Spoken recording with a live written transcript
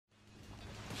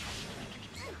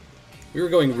We were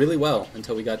going really well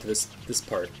until we got to this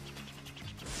part.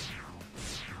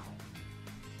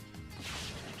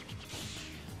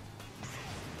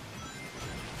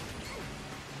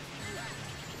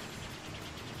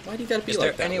 Why do you gotta be like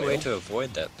that? Is there any way to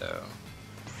avoid that though?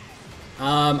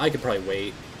 I could probably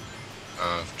wait.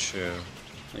 Oh, true.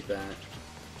 Like that.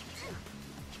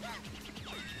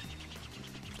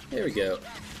 There we go.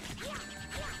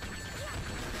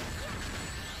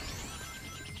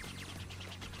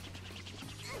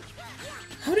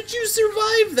 How did you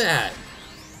survive that?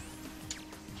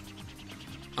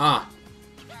 Ah.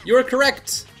 You are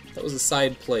correct! That was a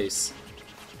side place.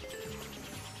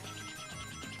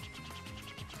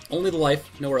 Only the life,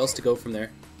 nowhere else to go from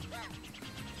there.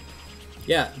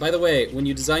 Yeah, by the way, when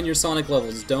you design your Sonic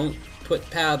levels, don't put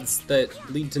paths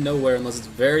that lead to nowhere unless it's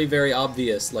very, very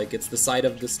obvious, like it's the side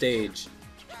of the stage.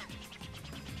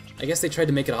 I guess they tried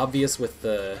to make it obvious with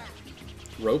the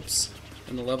ropes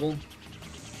in the level.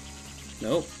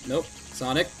 Nope, nope.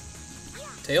 Sonic.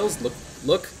 Tails,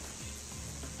 look.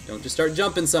 Don't just start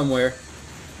jumping somewhere.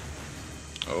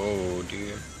 Oh,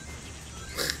 dear.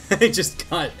 I just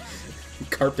got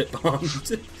carpet bombed.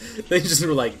 They just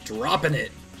were like dropping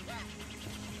it.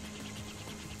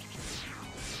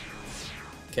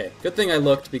 Okay, good thing I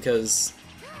looked because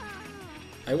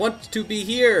I want to be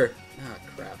here. Ah,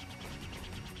 crap.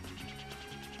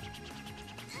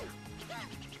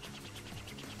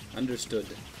 Understood.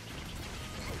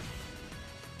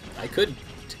 I could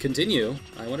continue.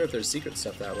 I wonder if there's secret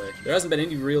stuff that way. There hasn't been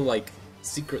any real, like,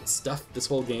 secret stuff this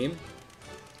whole game.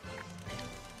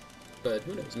 But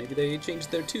who knows, maybe they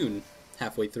changed their tune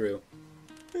halfway through.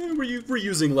 We're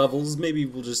using levels, maybe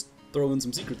we'll just throw in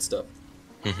some secret stuff.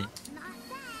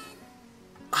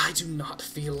 I do not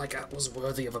feel like that was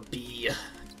worthy of a B.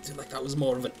 I feel like that was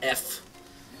more of an F.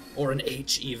 Or an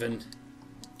H, even.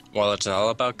 Well, it's all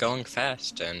about going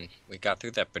fast, and we got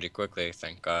through that pretty quickly,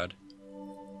 thank God.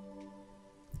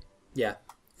 Yeah,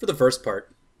 for the first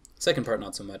part. Second part,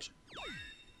 not so much.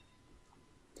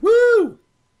 Woo!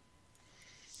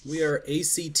 We are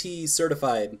ACT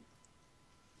certified.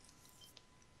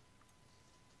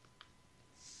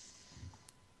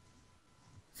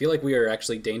 I feel like we are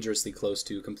actually dangerously close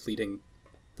to completing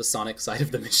the Sonic side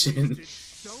of the mission.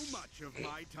 So much of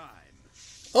my time.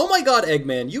 Oh my god,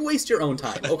 Eggman, you waste your own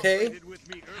time, okay?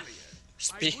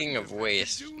 Speaking of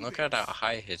waste, look at how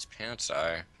high his pants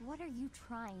are. What are you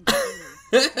trying to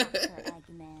do, Dr.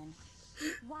 Eggman?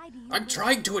 Why do you I'm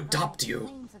trying to adopt you.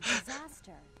 claims of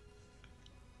disaster?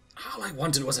 All I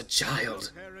wanted was a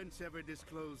child. Parents ever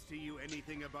disclose to you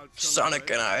anything about Sonic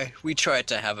and I, we tried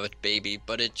to have a baby,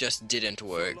 but it just didn't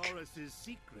work. Solaris's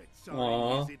secret,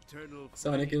 Aww. his eternal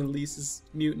Sonic flame. and Elise's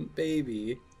mutant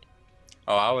baby.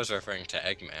 Oh, I was referring to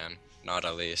Eggman, not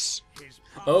Elise. His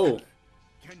Oh, power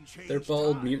can change their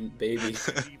bald time, mutant baby.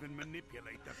 and even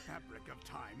manipulate the fabric of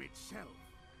time itself.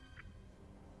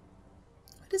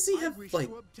 Why does he I have, wish like,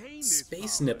 to obtain this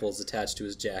space power nipples attached to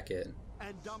his jacket?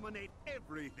 and dominate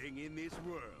everything in this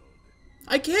world.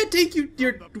 I can't take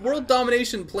your world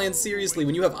domination plan seriously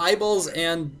when you have eyeballs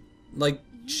and, like,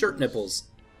 shirt nipples.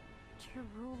 To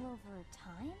rule over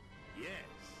time? Yes,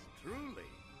 truly.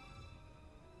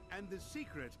 And the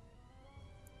secret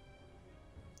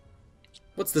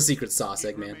What's the secret sauce,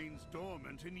 it Eggman? remains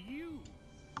dormant in you,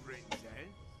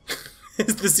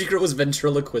 princess. The secret was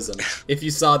ventriloquism. If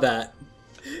you saw that.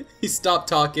 He stopped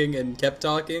talking and kept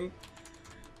talking.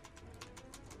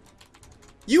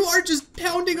 You are just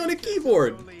pounding on a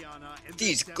keyboard! Oleana and the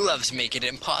These seven- gloves make it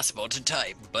impossible to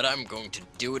type, but I'm going to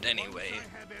do it Once anyway.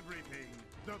 I have everything,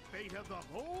 the fate of the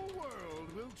whole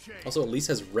world will change. Also, Elise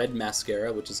has red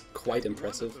mascara, which is quite One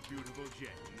impressive. of the beautiful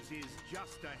gems is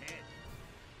just ahead.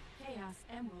 Chaos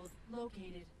Emerald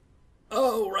located.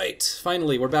 Oh, right.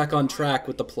 Finally, we're back on track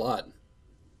with the plot.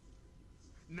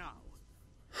 Now,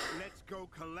 let's go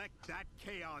collect that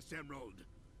Chaos Emerald.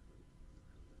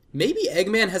 Maybe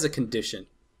Eggman has a condition.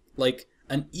 Like,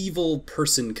 an evil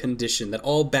person condition that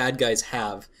all bad guys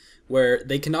have, where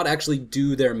they cannot actually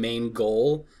do their main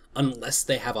goal unless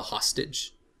they have a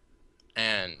hostage.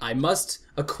 And I must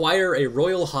acquire a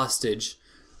royal hostage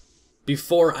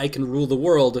before I can rule the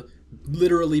world,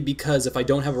 literally because if I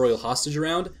don't have a royal hostage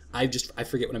around, I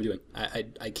forget what I'm doing.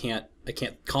 I can't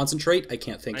concentrate, I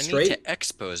can't think I need straight. to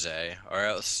expose, or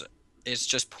else it's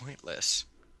just pointless.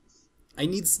 I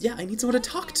need someone to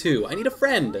talk to. I need a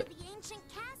friend. The ancient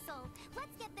castle.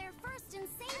 Let's get there first and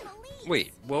save Elise.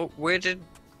 Wait, well, where did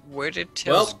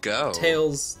Tails go?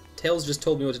 Tails just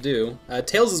told me what to do.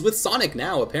 Tails is with Sonic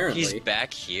now, apparently. He's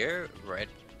back here,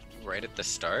 right at the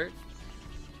start.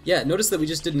 Yeah, notice that we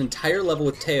just did an entire level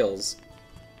with Tails,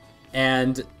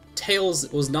 and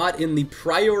Tails was not in the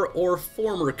prior or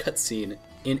former cutscene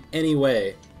in any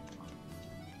way.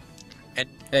 And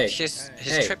Hey, his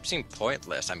hey. trip seemed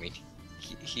pointless. I mean,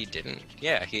 he didn't.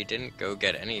 Yeah, he didn't go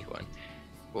get anyone.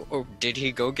 Or did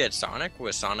he go get Sonic?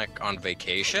 Was Sonic on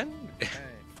vacation?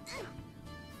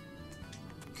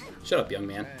 Shut up, young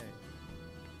man.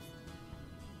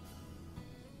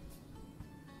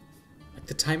 At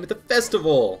the time of the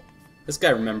festival! This guy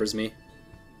remembers me.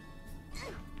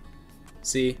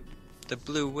 See? The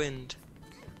blue wind.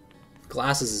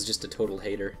 Glasses is just a total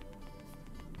hater.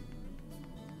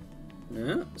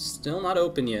 No, still not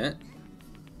open yet.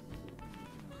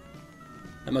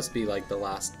 That must be like the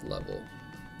last level.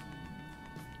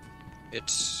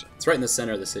 It's right in the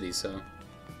center of the city, so...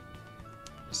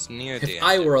 near the If end.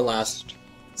 I were a at last... least.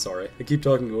 Sorry, I keep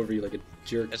talking over you like a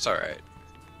jerk. It's alright.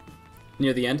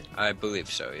 Near the end? I believe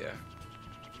so, yeah.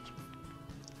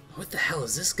 What the hell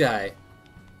is this guy?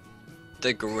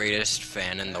 The greatest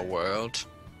fan in the world.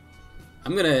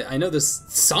 I know this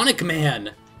Sonic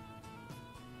Man!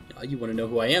 Oh, you want to know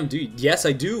who I am, do you? Yes,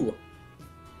 I do!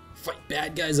 Fight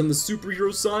bad guys, I'm the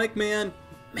superhero Sonic Man!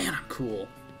 Man, I'm cool.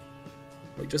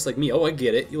 Like, just like me. Oh, I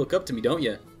get it. You look up to me, don't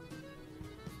you?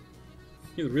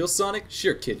 You're the real Sonic?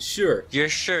 Sure, kid, sure. Your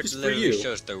shirt Just for literally you.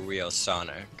 shows the real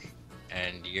Sonic,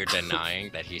 and you're denying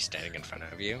that he's standing in front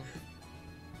of you.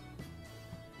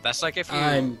 That's like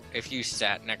if you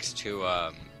sat next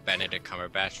to Benedict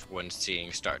Cumberbatch when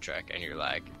seeing Star Trek, and you're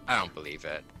like, I don't believe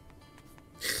it.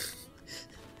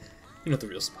 You're not the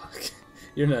real Spock.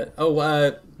 You're not...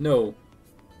 Oh, no.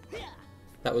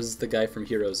 That was the guy from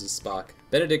Heroes as Spock.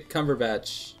 Benedict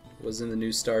Cumberbatch was in the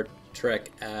new Star Trek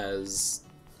as...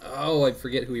 Oh, I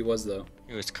forget who he was, though.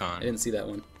 He was I Khan. didn't see that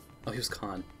one. Oh, he was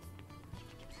Khan.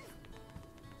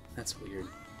 That's weird.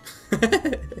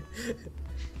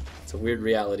 It's a weird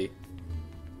reality.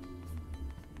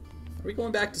 Are we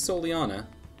going back to Soliana?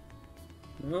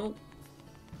 No.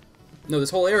 No, this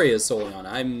whole area is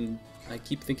Soliana. I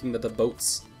keep thinking that the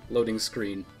boat's loading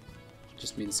screen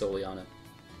just means Soliana.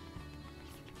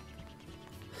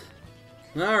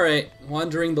 Alright,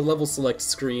 wandering the level select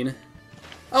screen.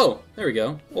 Oh, there we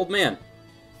go. Old man.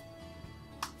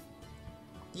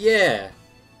 Yeah.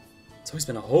 It's always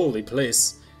been a holy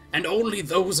place, and only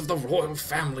those of the royal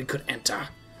family could enter.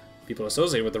 People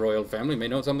associated with the royal family may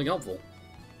know something helpful.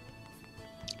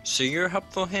 So your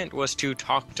helpful hint was to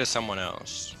talk to someone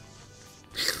else.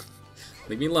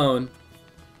 Leave me alone.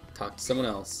 Talk to someone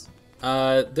else.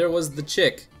 There was the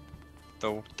chick.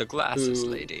 The glasses Who-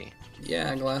 lady.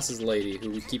 Yeah, glasses lady, who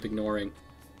we keep ignoring.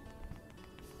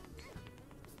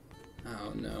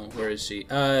 Oh no, where is she?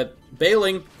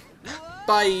 Bailing!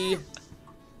 Bye!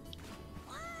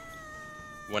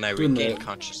 When I Doing regain the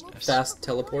consciousness. Fast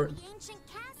teleport. The ancient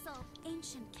castle.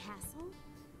 Ancient castle?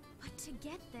 But to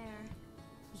get there,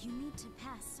 you need to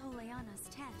pass Soliana's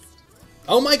test.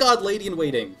 Oh my god, lady in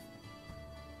waiting!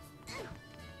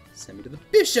 Send me to the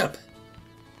bishop!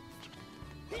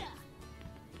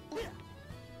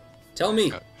 Tell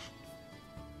me!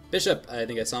 Bishop, I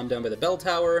think I saw him down by the bell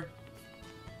tower.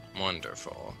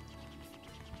 Wonderful.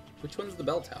 Which one's the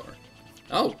bell tower?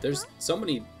 Oh, there's so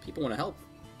many people want to help.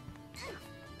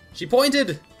 She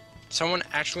pointed! Someone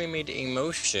actually made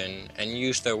emotion and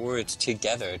used their words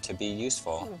together to be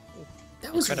useful.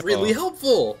 That was Incredible. really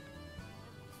helpful!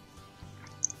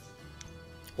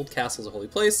 Old Castle's a holy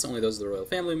place, only those of the royal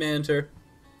family may enter.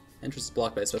 Entrance is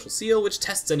blocked by a special seal, which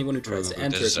tests anyone who tries Ooh, to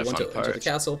enter. this is If you a want to fun enter the part.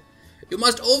 castle, you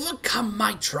must overcome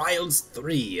my trials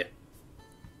 3.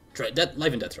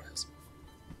 Life and death trials.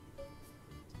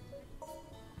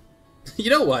 You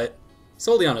know what?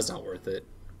 Soliana's not worth it.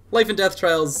 Life and death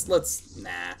trials, nah.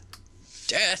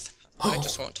 Death! I Oh.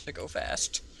 just want to go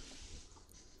fast.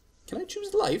 Can I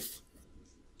choose life?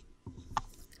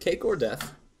 Cake or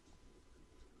death?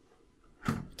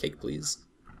 Cake, please.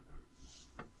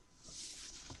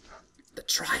 The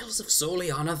Trials of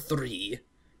Soliana 3.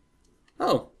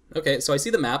 Oh, okay, so I see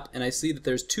the map, and I see that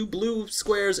there's 2 blue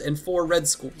squares and 4 red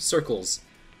circles.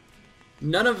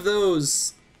 None of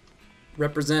those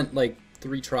represent, like,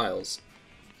 3 trials.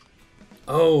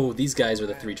 Oh, these guys are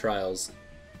the 3 trials.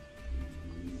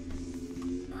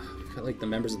 I've got, like, the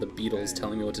members of the Beatles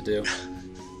telling me what to do.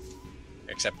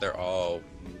 Except they're all...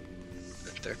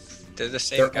 They're the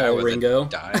same They're guy all with Ringo? the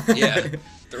dyed... Yeah,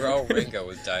 they're all Ringo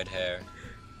with dyed hair.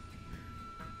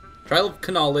 Trial of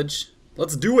Knowledge.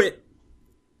 Let's do it!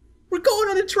 We're going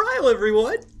on a trial,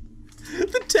 everyone!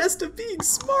 The test of being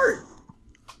smart!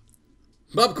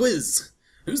 Bob Quiz.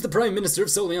 Who's the Prime Minister of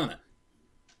Soliana?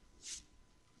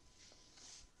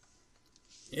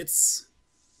 It's...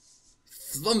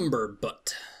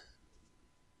 Flumberbutt.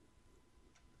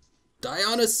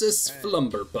 Dionysus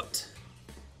Flumberbutt.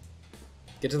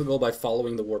 Get to the goal by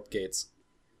following the warp gates.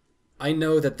 I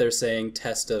know that they're saying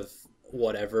test of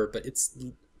whatever, but it's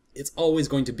always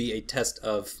going to be a test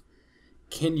of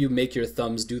can you make your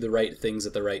thumbs do the right things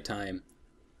at the right time.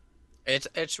 It's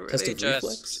really Test of just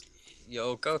reflex?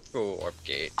 you'll go through a warp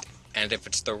gate, and if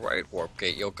it's the right warp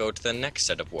gate, you'll go to the next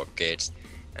set of warp gates,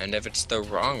 and if it's the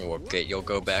wrong warp gate, you'll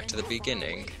go back to the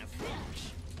beginning.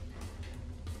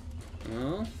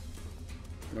 Well,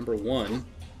 number 1.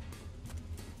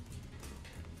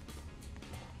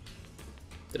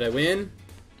 Did I win?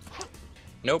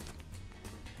 Nope.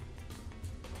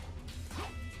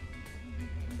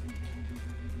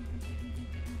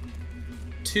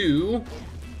 Two.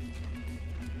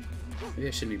 Maybe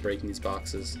I shouldn't be breaking these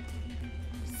boxes.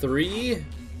 3.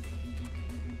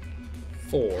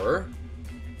 4.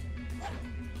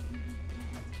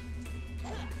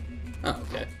 Oh,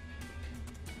 okay.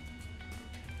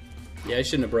 Yeah, I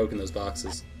shouldn't have broken those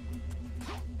boxes.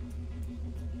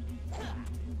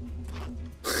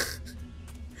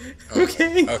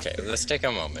 Okay. Okay, let's take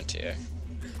a moment here.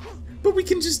 But we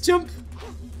can just jump.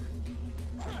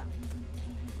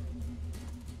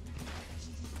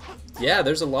 Yeah,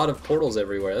 there's a lot of portals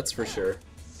everywhere, that's for sure.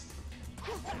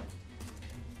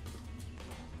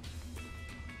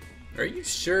 Are you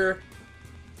sure?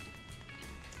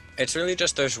 It's really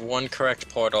just there's one correct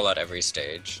portal at every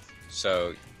stage.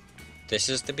 So, this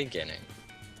is the beginning.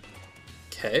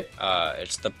 Okay.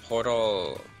 It's the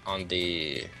portal on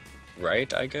the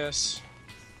right, I guess.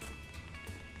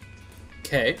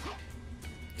 Okay.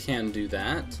 Can do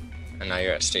that. And now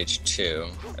you're at stage 2.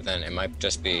 And then it might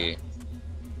just be...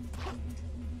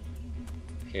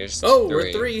 Here's Oh, 3. we're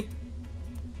at 3.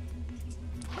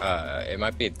 It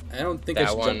might be I don't think I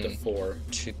that should jump to one 4.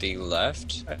 to the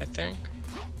left, I think.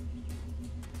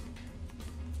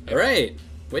 Alright.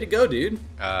 Way to go, dude.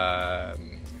 5.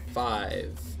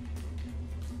 5.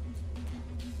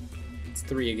 It's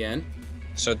 3 again.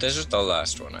 So this is the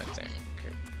last one, I think.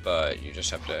 But you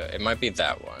just have to... It might be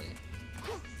that one.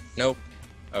 Nope.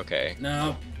 Okay.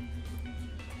 No.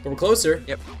 But we're closer.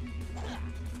 Yep.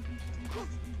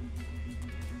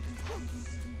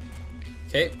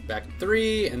 Okay, back to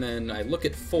 3, and then I look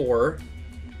at 4,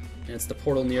 and it's the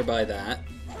portal nearby that.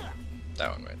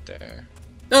 That one right there.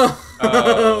 Oh!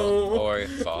 Oh, or you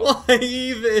fall. Why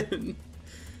even?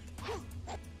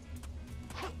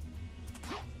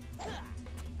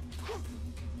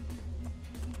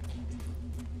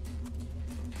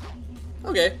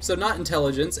 Okay, so not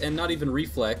intelligence, and not even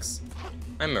reflex.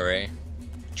 Memory.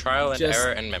 Trial and Just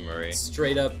error and memory.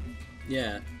 Straight up,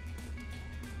 yeah.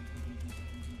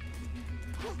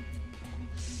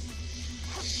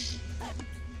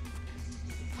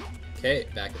 Okay,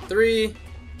 back at 3.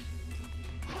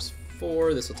 There's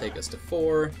 4. This will take us to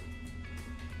 4.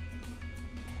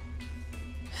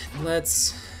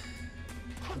 Let's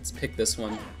pick this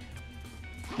one.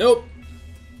 Nope.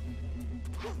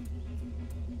 Oh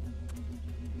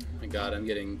my god, I'm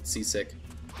getting seasick.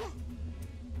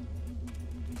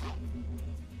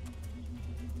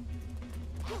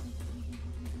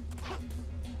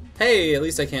 Hey, at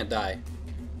least I can't die.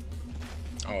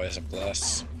 Always a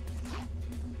plus.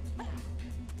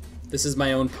 This is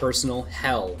my own personal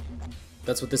hell.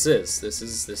 That's what this is. This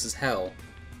is hell.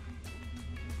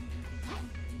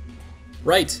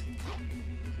 Right.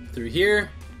 Through here.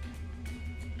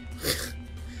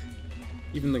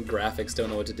 Even the graphics don't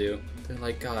know what to do. They're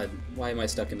like, God, why am I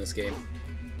stuck in this game?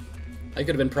 I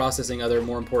could have been processing other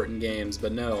more important games,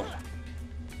 but no.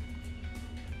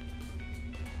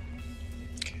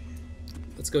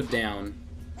 Let's go down.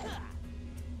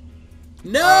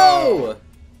 No!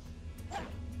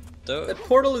 That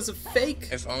portal is a fake!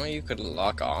 If only you could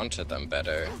lock onto them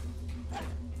better.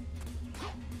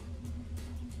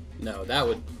 No, that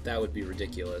would be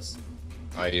ridiculous.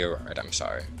 Oh, you're right, I'm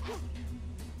sorry. You're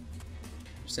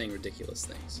saying ridiculous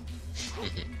things.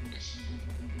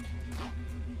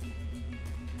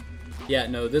 Yeah,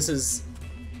 no, this is,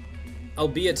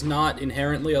 albeit not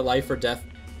inherently a life or death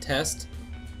test,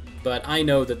 but I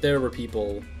know that there were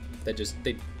people that just,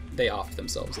 they offed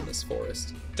themselves in this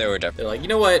forest. They were They're definitely... like, you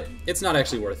know what? It's not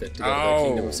actually worth it to go to the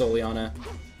Kingdom of Soliana.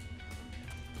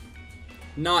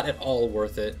 Not at all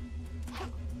worth it.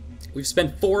 We've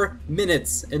spent 4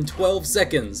 minutes and 12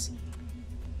 seconds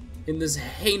in this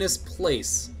heinous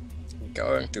place.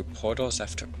 Going through portals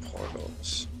after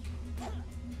portals.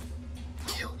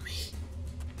 Kill me.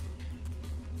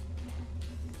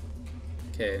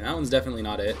 Okay, that one's definitely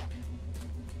not it.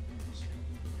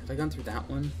 Have I gone through that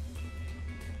one?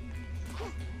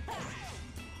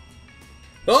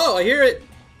 Oh, I hear it!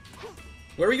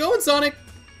 Where are we going, Sonic?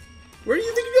 Where do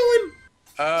you think you're going?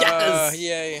 Yes!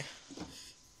 Yay.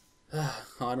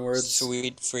 Onwards.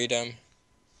 Sweet freedom.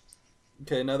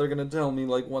 Okay, now they're gonna tell me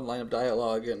like one line of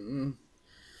dialogue and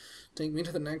take me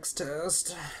to the next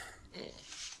test.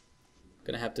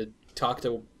 Gonna have to talk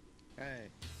to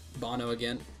Bono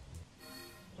again.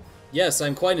 Yes,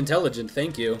 I'm quite intelligent,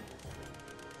 thank you.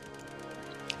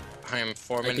 I am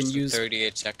 4 minutes and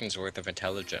 38 seconds worth of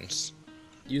intelligence.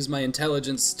 Use my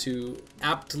intelligence to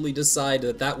aptly decide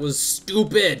that that was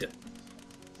stupid.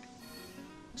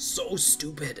 So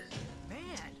stupid. Man,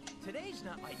 today's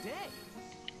not my day.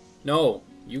 No,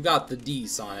 you got the D,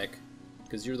 Sonic,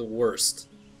 because you're the worst.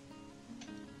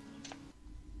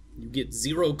 You get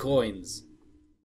 0 coins.